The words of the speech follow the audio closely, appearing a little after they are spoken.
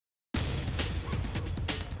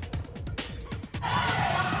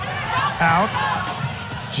out.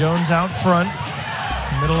 Jones out front.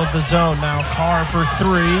 Middle of the zone. Now Carr for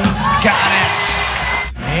three. Got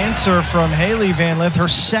it! Answer from Hailey Van Lith, her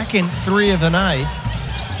second three of the night.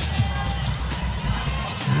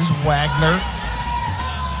 Here's Wagner.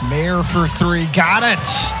 Mair for three. Got it!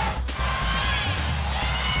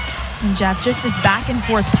 And Jeff, just this back and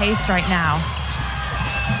forth pace right now.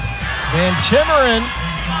 Van Timmeren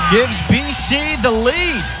gives BC the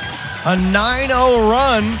lead. A 9-0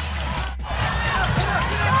 run. It's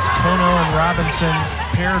Kono and Robinson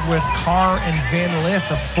paired with Carr and Van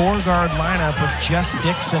Lith, a four-guard lineup with Jess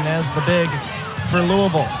Dixon as the big for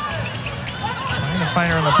Louisville. Trying to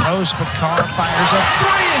find her in the post, but Carr fires a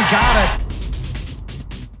three and got it.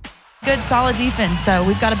 Good, solid defense, so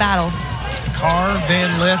we've got a battle. Carr,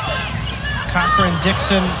 Van Lith, Cochran,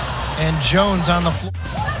 Dixon, and Jones on the floor.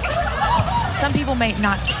 Some people may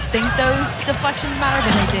not think those deflections matter,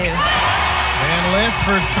 but they do. Van Lith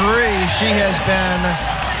for three. She has been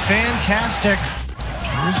fantastic.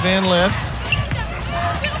 Here's Van Lith.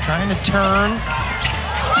 Trying to turn.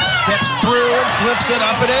 Steps through and flips it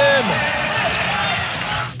up and in.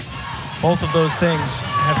 Both of those things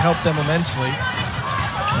have helped them immensely.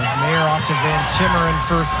 As Mair off to Van Timmeren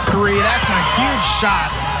for three. That's a huge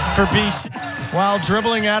shot for BC. While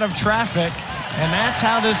dribbling out of traffic. And that's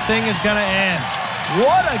how this thing is going to end.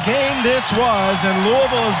 What a game this was, and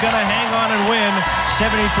Louisville is going to hang on and win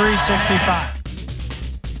 73-65.